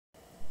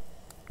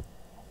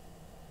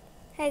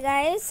Hey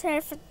guys,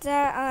 sorry for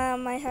that.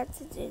 I have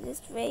to do this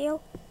video.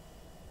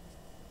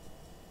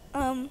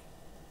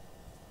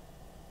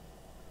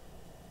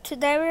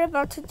 Today we're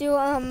about to do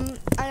I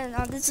don't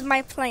know. This is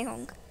my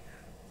playhome,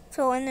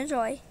 so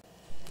enjoy.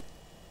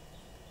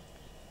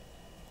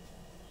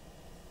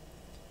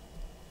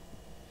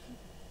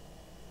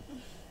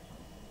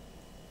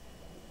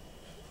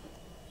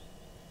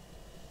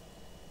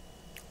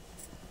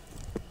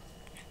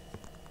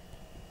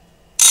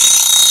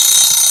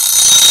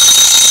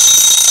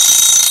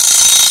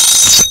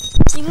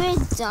 You're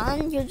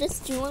done. You're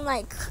just doing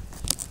like.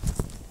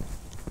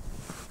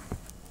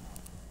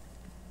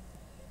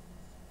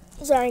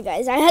 Sorry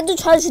guys, I had to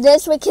charge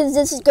this because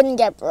this is gonna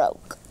get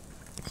broke.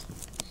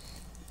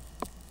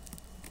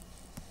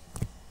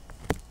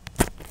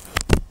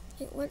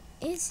 Wait, what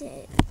is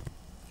it?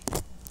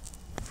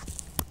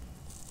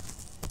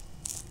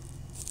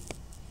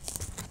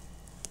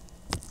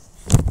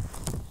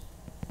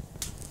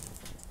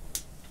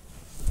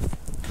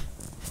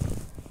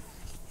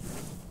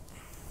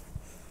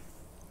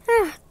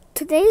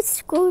 Today's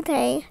school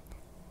day.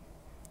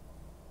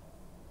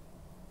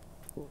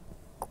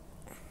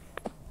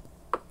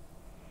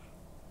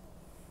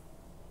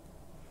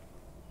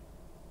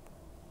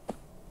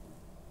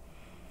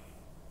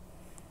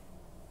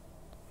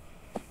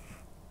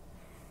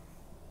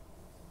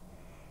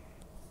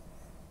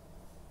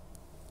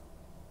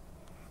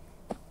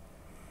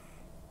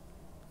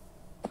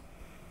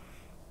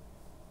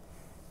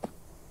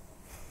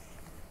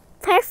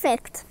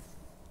 Perfect.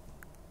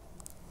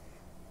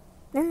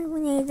 Then we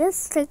need this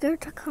sticker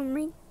to come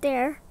right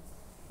there.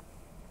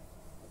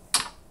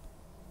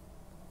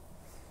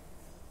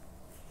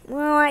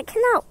 Well, I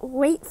cannot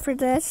wait for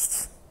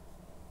this.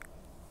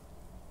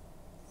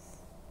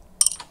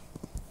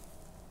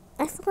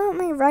 I forgot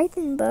my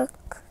writing book.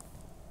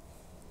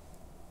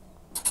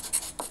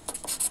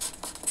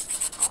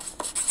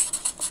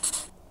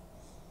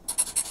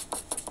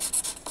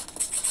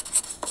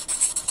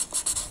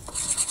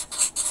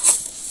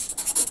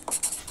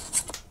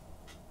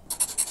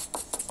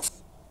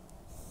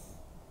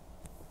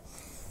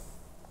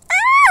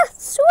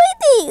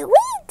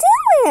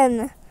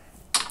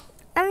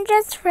 I'm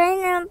just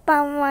writing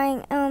about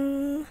my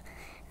I'm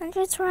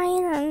just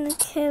writing on the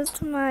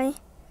kids my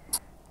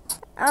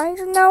I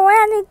don't know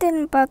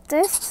anything about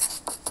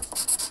this.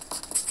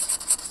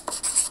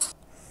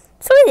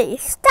 Sweetie,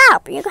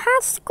 stop. You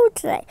have school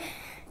today.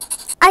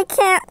 I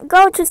can't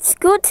go to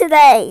school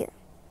today.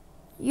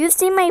 You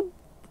see my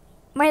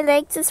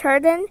legs is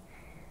hurting?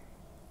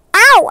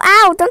 Ow,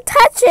 ow, don't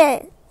touch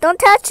it. Don't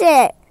touch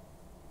it.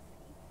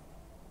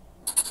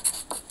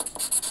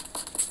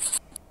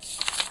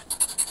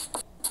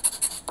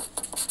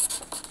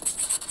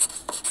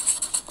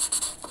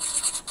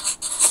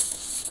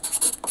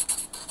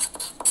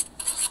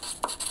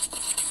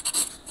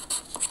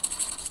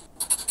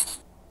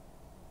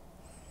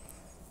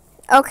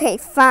 Okay,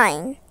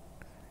 fine.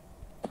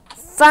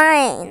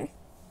 Fine.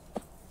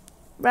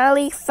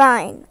 Really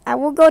fine. I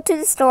will go to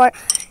the store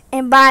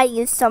and buy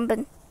you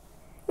something.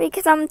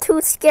 Because I'm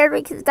too scared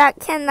because that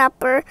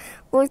kidnapper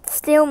will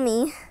steal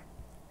me.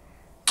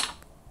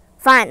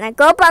 Fine, I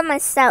go by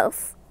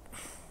myself.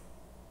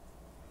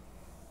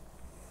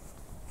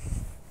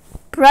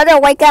 Brother,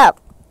 wake up.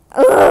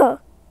 Ugh.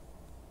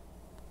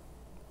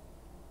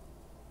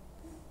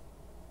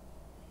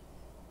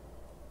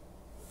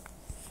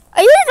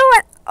 Are you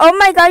doing? Oh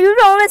my god, you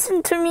don't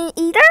listen to me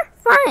either?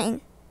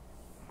 Fine.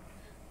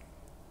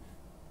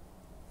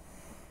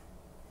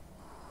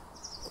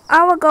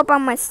 I will go by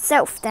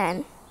myself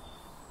then.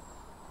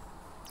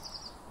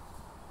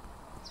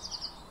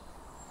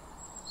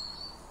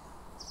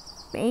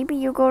 Maybe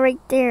you go right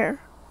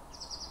there.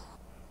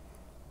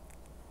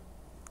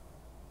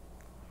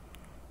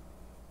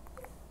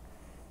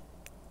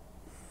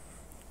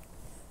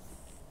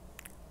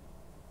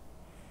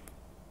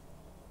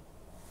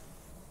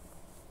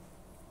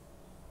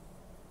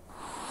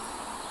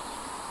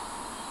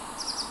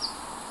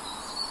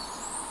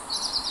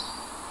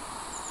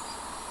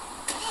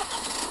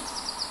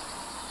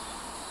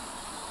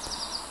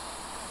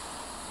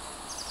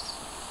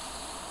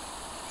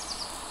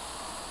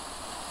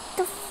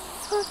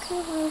 Fuck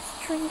is a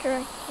stranger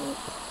I hate.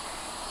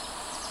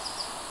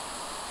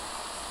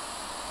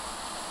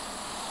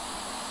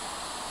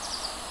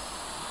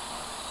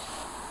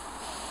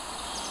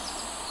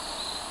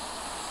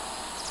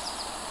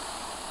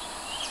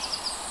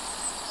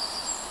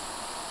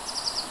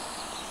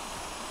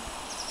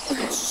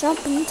 It's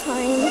shopping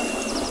time.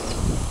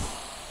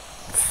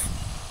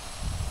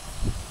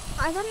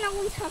 I don't know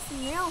we have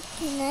milk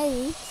and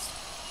eggs.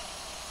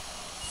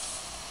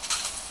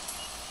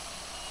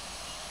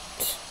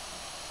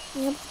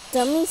 We have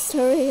dummy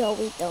cereal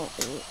we don't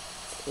eat.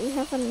 We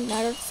have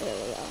another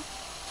cereal.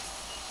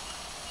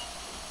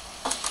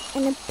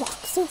 And a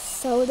box of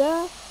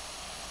soda.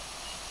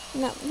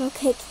 No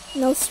cake,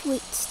 no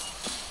sweets.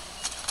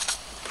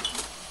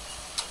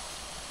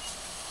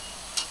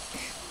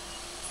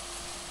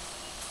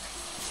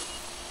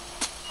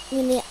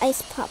 We need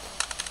ice pop.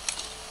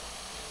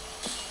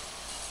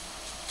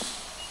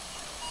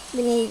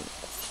 We need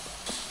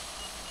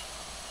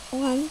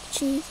one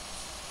cheese,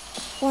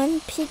 one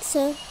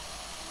pizza,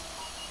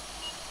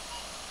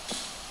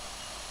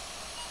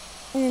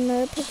 and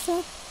another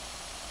pizza,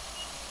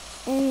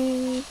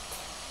 and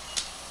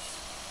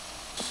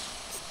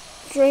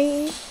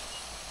 3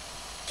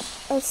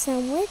 a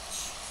sandwich,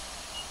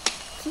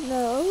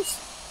 close.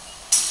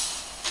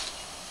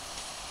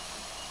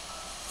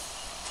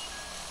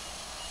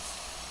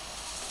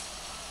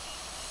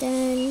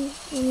 Then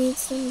we need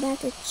some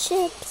bag of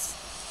chips.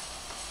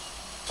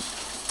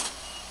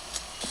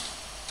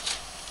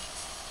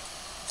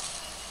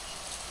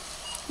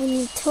 We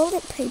need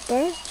toilet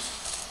paper.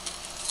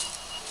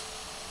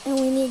 And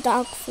we need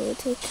dog food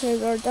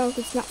because our dog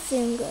is not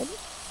feeling good.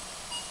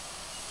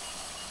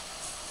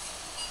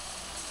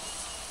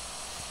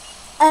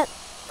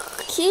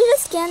 Can you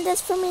just scan this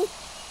for me?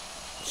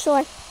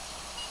 Sure.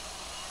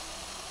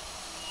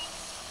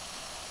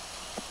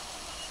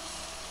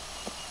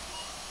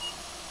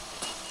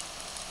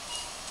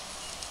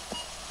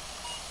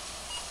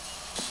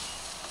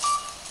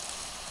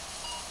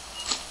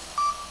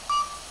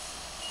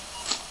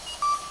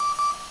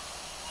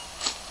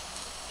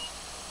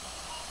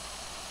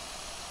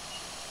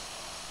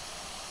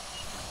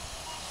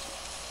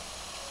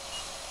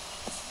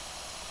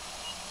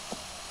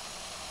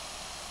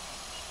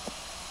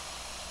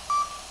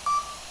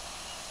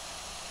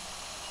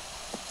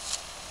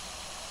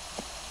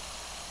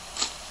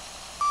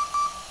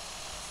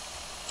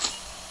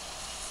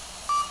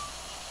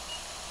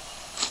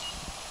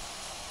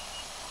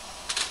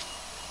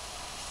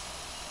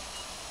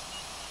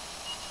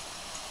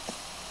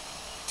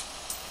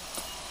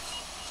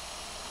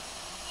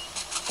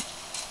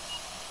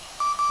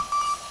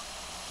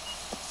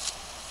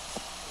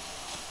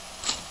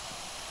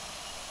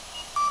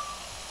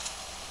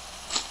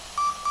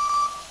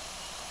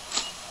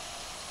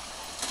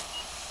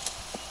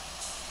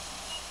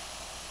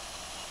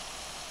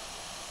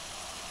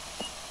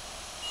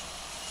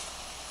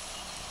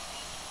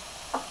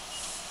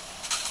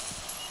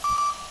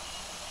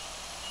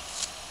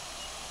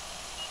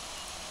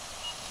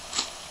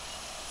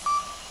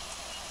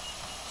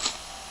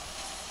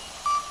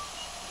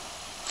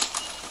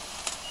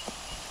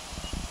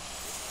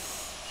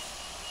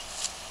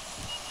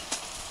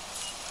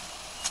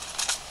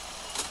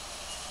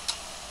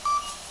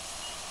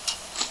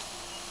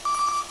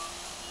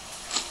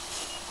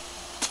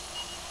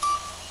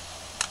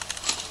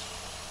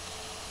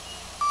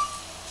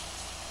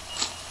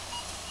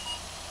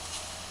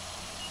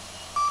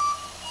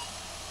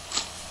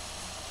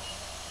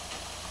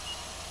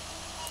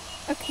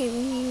 Okay,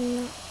 we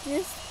need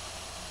this.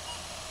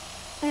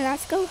 And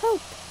let's go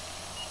hope.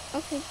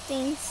 Okay,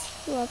 thanks.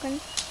 You're welcome.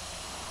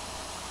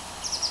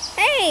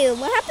 Hey,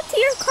 what happened to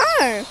your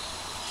car?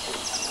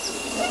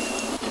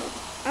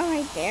 Oh,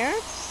 right there.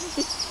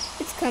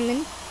 It's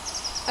coming.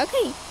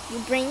 Okay, you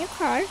bring your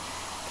car.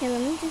 Okay,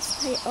 let me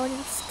just put all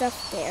this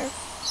stuff there.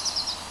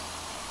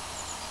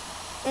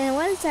 And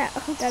what is that?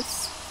 Oh,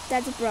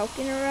 that's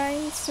broken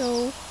already,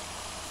 so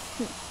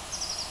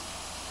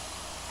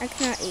I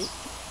cannot eat.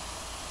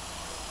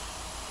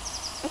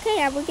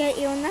 Okay, I will get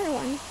you another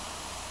one.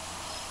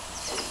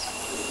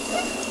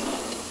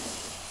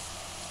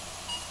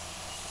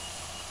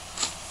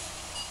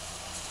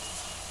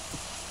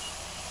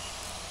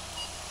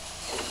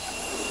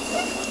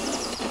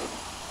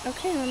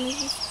 Okay, let me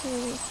just put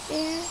it right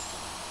there.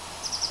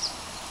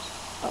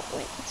 Oh,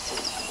 wait.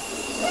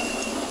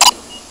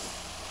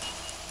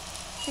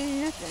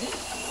 And nothing.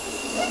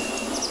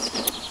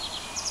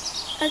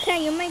 Okay,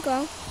 you may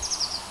go.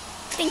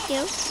 Thank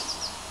you.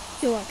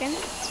 You're welcome.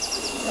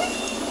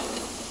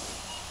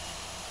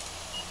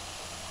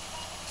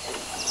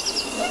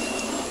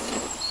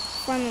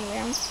 Finally,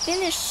 I'm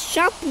finished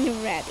shopping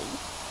already.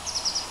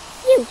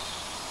 Phew.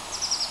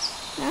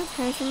 Now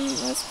time for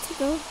us to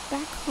go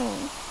back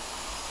home.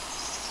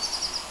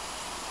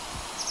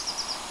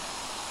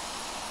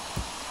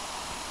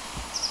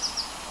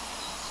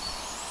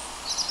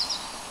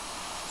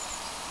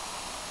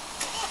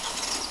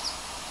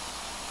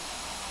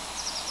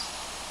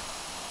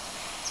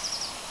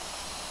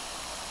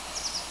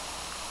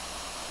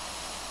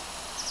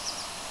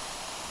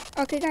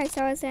 Okay guys,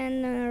 I was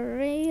in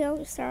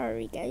real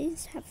sorry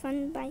guys. Have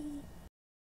fun, bye.